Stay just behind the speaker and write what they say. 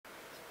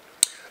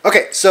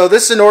Okay, so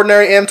this is an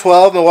ordinary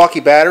M12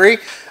 Milwaukee battery.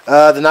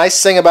 The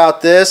nice thing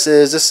about this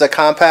is a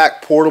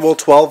compact, portable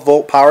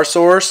 12-volt power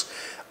source.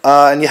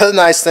 And the other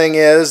nice thing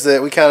is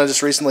that we kind of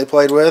just recently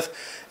played with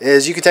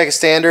is you can take a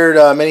standard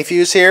mini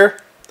fuse here,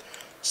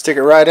 stick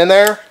it right in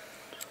there,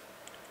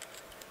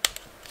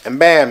 and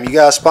bam, you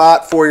got a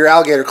spot for your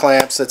alligator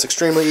clamps. That's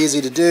extremely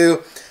easy to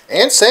do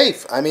and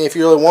safe. I mean, if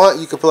you really want,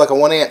 you could put like a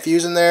 1 amp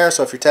fuse in there,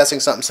 so if you're testing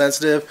something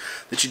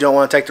sensitive that you don't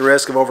want to take the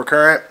risk of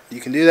overcurrent, you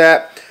can do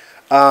that.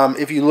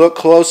 If you look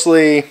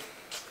closely,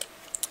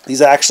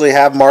 these actually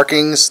have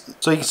markings.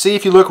 So you can see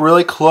if you look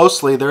really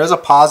closely, there is a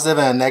positive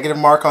and a negative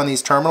mark on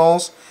these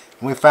terminals.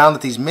 And we found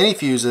that these mini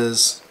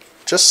fuses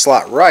just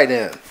slot right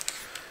in.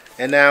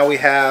 And now we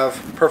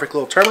have perfect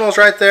little terminals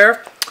right there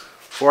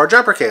for our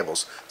jumper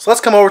cables. So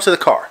let's come over to the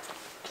car.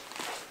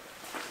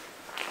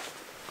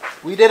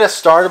 We did a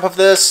startup of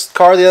this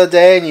car the other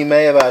day, and you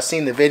may have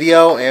seen the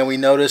video, and we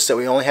noticed that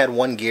we only had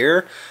one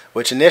gear,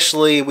 which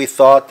initially we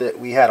thought that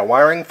we had a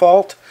wiring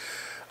fault.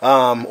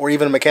 Or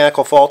even a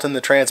mechanical fault in the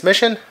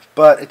transmission,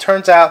 but it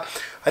turns out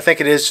I think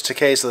it is just a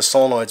case of the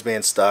solenoids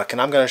being stuck, and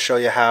I'm going to show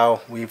you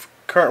how we've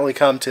currently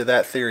come to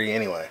that theory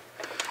anyway.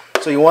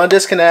 So you want to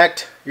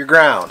disconnect your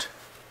ground.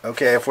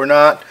 Okay, if we're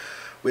not,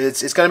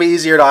 it's going to be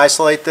easier to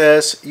isolate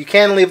this. You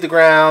can leave the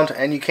ground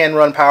and you can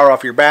run power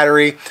off your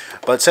battery,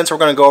 but since we're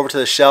going to go over to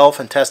the shelf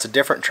and test a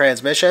different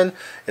transmission,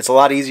 it's a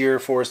lot easier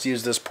for us to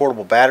use this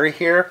portable battery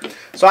here.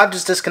 So I've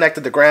just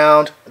disconnected the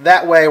ground.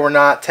 That way we're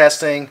not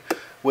testing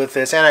with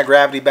this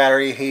anti-gravity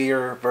battery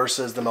here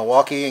versus the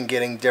Milwaukee and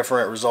getting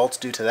different results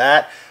due to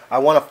that. I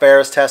want a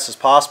fairest test as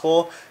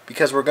possible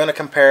because we're going to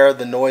compare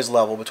the noise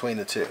level between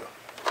the two.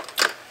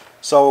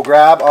 So we'll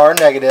grab our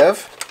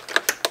negative.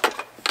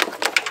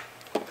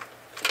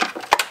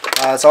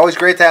 It's always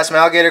great to have some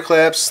alligator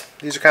clips.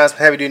 These are kind of some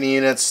heavy duty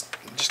units.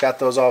 Just got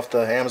those off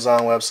the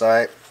Amazon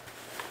website.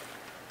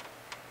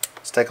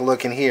 Let's take a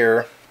look in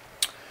here.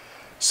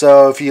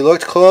 So if you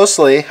looked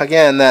closely,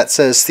 again, that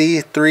says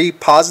C3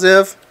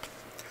 positive.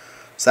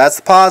 So that's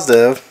the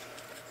positive.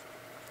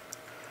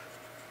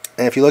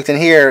 And if you looked in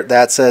here,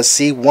 that says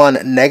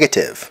C1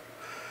 negative,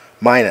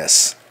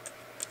 minus.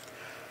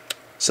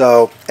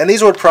 So, and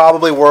these would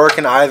probably work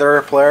in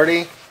either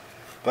polarity,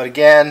 but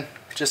again,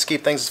 just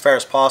keep things as fair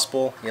as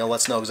possible. You know,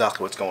 let's know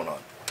exactly what's going on.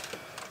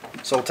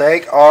 So we'll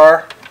take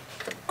our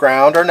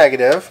ground, our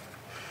negative,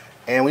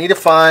 and we need to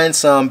find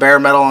some bare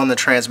metal on the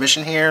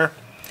transmission here.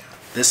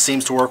 This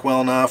seems to work well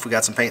enough. We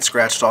got some paint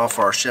scratched off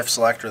our shift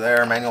selector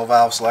there, manual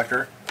valve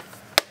selector.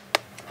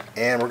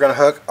 And we're going to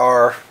hook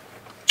our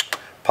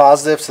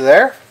positive to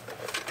there,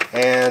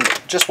 and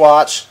just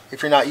watch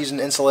if you're not using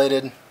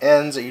insulated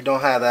ends that you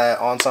don't have that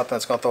on something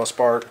that's going to throw a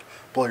spark,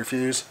 blow your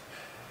fuse.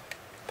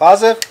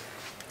 Positive,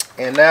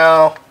 and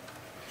now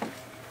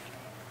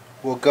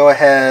we'll go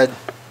ahead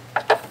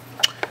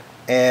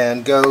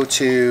and go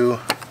to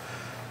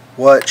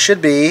what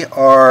should be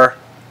our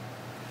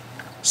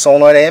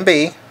solenoid A and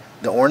B,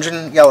 the orange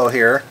and yellow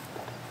here,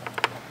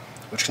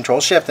 which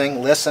controls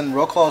shifting. Listen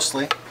real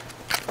closely.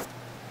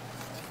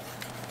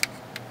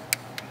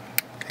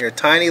 Hear a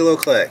tiny little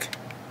click.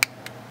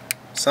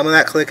 Some of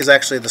that click is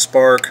actually the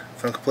spark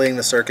from completing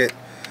the circuit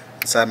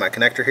inside my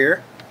connector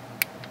here.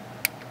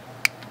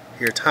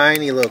 Hear a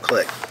tiny little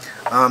click.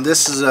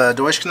 This is a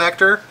Deutsch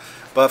connector,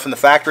 but from the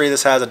factory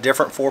this has a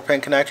different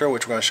 4-pin connector,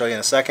 which we're going to show you in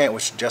a second,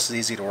 which is just as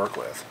easy to work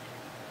with.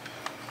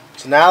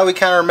 So now that we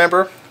kind of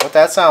remember what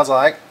that sounds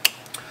like,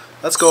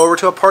 let's go over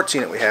to a parts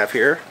unit we have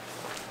here.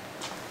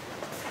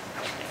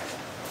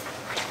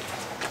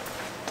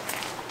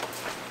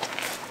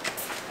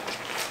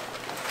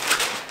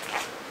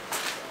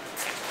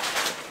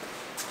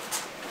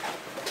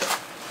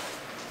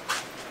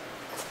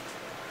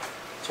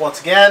 Once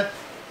again,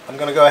 I'm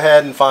going to go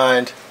ahead and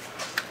find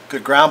a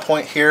good ground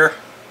point here,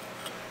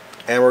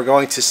 and we're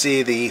going to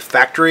see the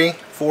factory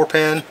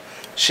 4-pin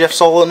shift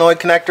solenoid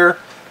connector.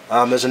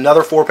 There's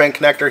another 4-pin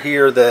connector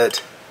here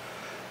that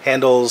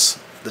handles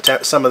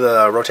some of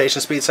the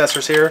rotation speed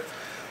sensors here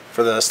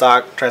for the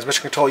stock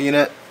transmission control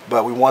unit,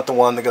 but we want the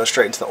one that goes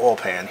straight into the oil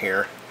pan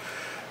here.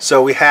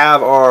 So we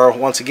have our,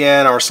 once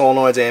again, our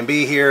solenoids A and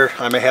B here.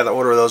 I may have the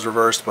order of those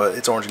reversed, but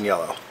it's orange and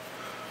yellow.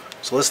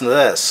 So listen to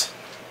this.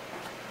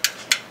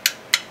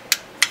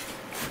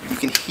 You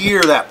can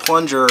hear that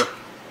plunger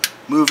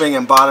moving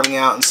and bottoming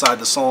out inside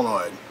the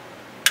solenoid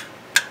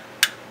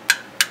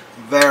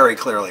very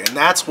clearly, and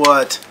that's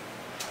what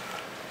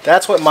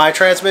my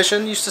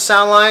transmission used to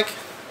sound like,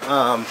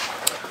 and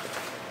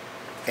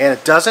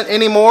it doesn't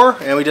anymore,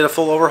 and we did a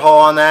full overhaul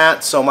on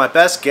that. So my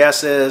best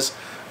guess is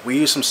we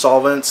used some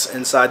solvents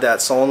inside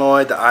that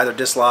solenoid that either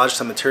dislodged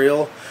some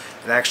material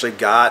and actually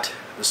got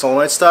the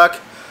solenoid stuck,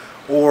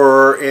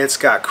 or it's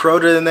got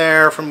corroded in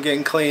there from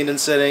getting cleaned and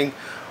sitting,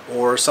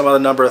 or some other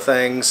number of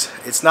things.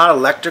 It's not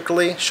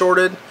electrically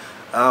shorted,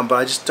 but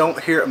I just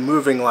don't hear it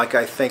moving like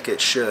I think it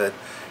should.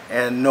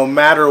 And no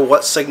matter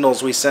what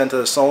signals we send to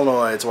the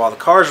solenoids while the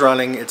car's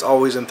running, it's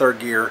always in third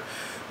gear,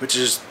 which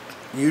is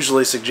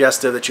usually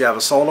suggestive that you have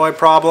a solenoid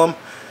problem.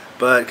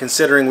 But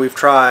considering we've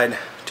tried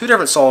 2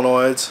 different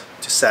solenoids,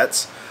 2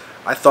 sets,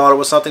 I thought it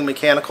was something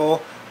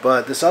mechanical,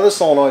 but this other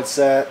solenoid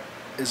set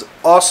is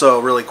also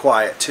really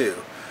quiet too.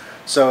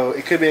 So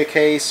it could be a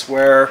case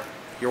where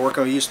you're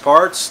working with used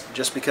parts.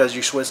 Just because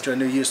you switch to a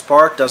new used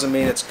part doesn't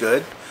mean it's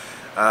good.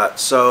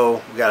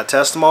 So we got to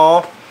test them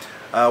all.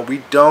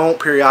 We don't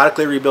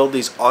periodically rebuild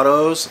these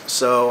autos,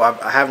 so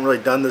I haven't really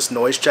done this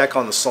noise check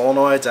on the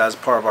solenoids as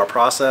part of our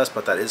process,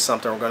 but that is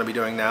something we're going to be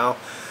doing now.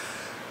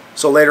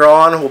 So later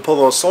on, we'll pull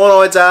those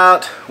solenoids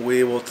out,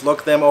 we will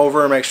look them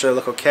over, make sure they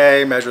look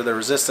okay, measure the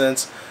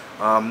resistance.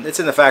 It's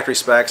in the factory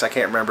specs, I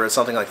can't remember, it's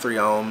something like 3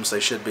 ohms, they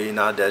should be,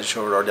 not dead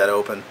short or dead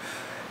open.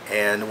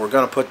 And we're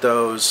going to put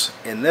those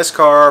in this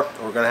car.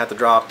 We're going to have to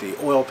drop the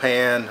oil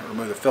pan,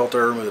 remove the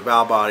filter, remove the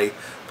valve body,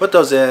 put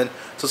those in.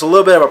 So it's a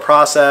little bit of a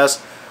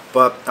process,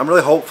 but I'm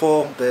really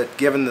hopeful that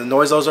given the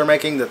noise those are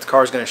making, that the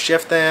car is going to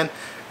shift then,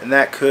 and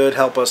that could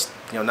help us,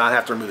 not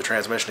have to remove the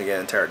transmission again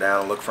and tear it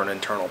down and look for an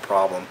internal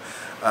problem.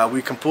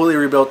 We completely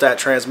rebuilt that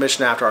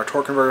transmission after our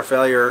torque converter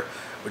failure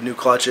with new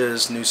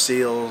clutches, new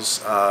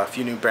seals, a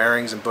few new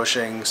bearings and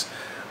bushings,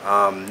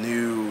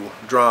 new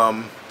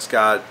drum. It's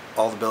got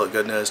all the billet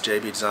goodness,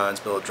 JB Designs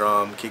billet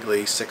drum,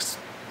 Keegley 6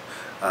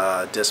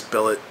 disc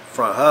billet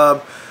front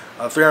hub,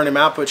 300 ohm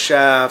output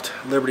shaft,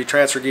 Liberty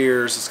transfer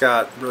gears. It's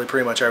got really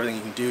pretty much everything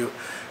you can do.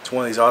 It's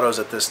one of these autos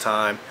at this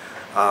time.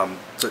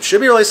 So it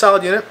should be a really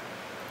solid unit.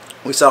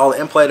 We set all the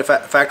end play to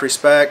factory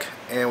spec,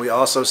 and we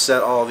also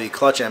set all the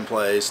clutch end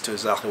plays to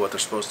exactly what they're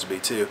supposed to be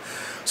too.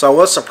 So I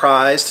was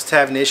surprised to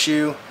have an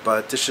issue,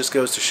 but this just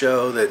goes to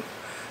show that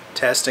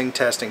testing,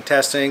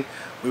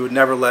 we would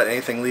never let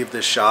anything leave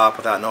this shop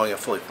without knowing it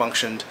fully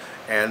functioned.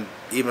 And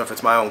even if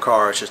it's my own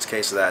car, it's just a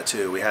case of that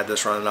too. We had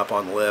this running up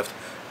on the lift,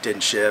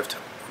 didn't shift,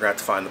 we're going to have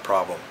to find the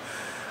problem.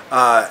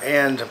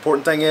 And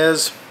important thing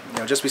is,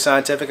 just be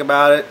scientific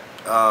about it,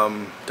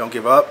 don't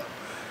give up.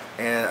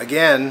 And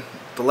again,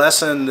 the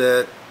lesson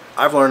that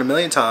I've learned a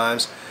million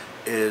times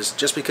is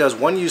just because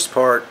one used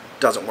part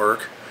doesn't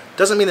work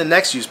doesn't mean the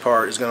next used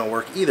part is going to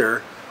work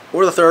either,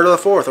 or the third or the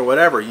fourth or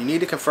whatever. You need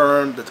to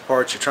confirm that the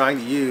parts you're trying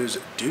to use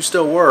do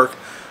still work.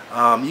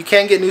 You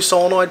can get new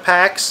solenoid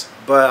packs,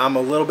 but I'm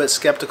a little bit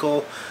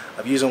skeptical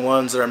of using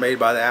ones that are made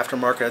by the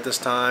aftermarket at this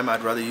time.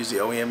 I'd rather use the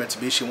OEM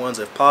Mitsubishi ones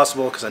if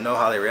possible, because I know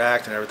how they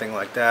react and everything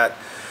like that.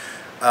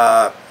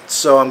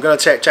 So I'm going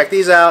to check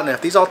these out, and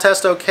if these all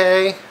test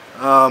okay,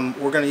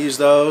 we're going to use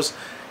those.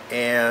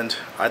 And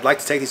I'd like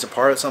to take these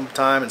apart at some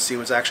time and see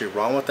what's actually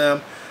wrong with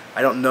them.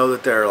 I don't know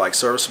that they're like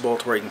serviceable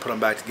to where you can put them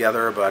back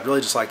together, but I'd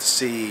really just like to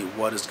see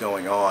what is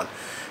going on.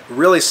 It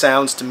really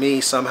sounds to me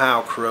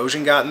somehow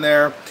corrosion got in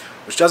there,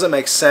 which doesn't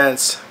make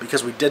sense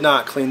because we did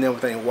not clean them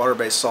with any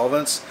water-based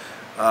solvents,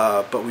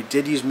 but we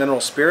did use mineral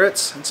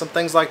spirits and some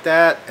things like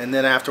that, and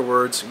then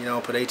afterwards,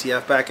 put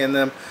ATF back in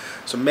them.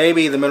 So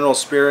maybe the mineral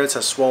spirits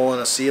has swollen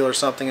a seal or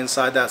something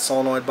inside that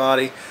solenoid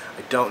body.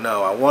 I don't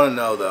know. I want to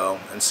know though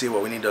and see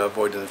what we need to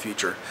avoid in the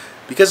future.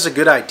 Because it's a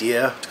good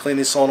idea to clean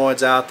these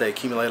solenoids out, they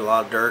accumulate a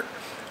lot of dirt.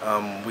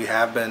 We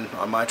have been,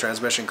 on my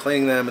transmission,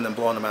 cleaning them and then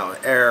blowing them out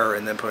with air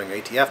and then putting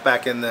ATF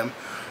back in them.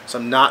 So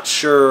I'm not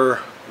sure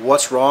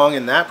what's wrong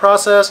in that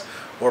process,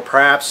 or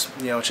perhaps,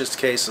 it's just a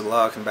case of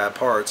luck and bad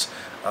parts.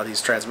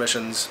 These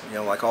transmissions,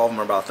 like all of them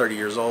are about 30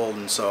 years old,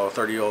 and so a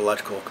 30-year-old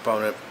electrical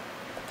component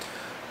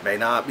may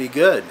not be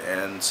good.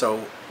 And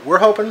so we're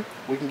hoping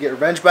we can get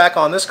revenge back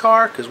on this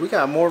car, because we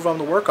got more of them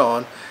to work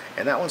on,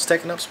 and that one's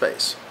taking up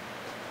space.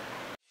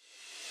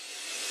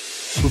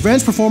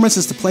 Revenge Performance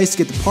is the place to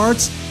get the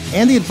parts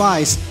and the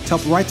advice to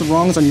help right the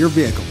wrongs on your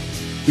vehicle.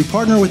 We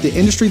partner with the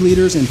industry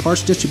leaders in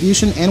parts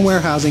distribution and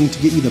warehousing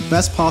to get you the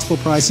best possible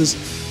prices,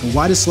 the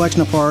widest selection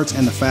of parts,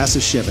 and the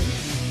fastest shipping.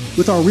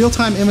 With our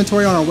real-time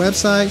inventory on our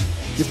website,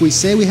 if we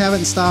say we have it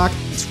in stock,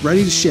 it's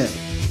ready to ship.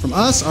 From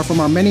us or from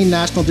our many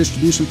national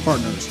distribution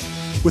partners.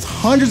 With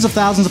hundreds of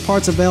thousands of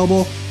parts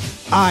available,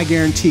 I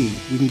guarantee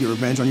we can get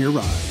revenge on your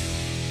ride.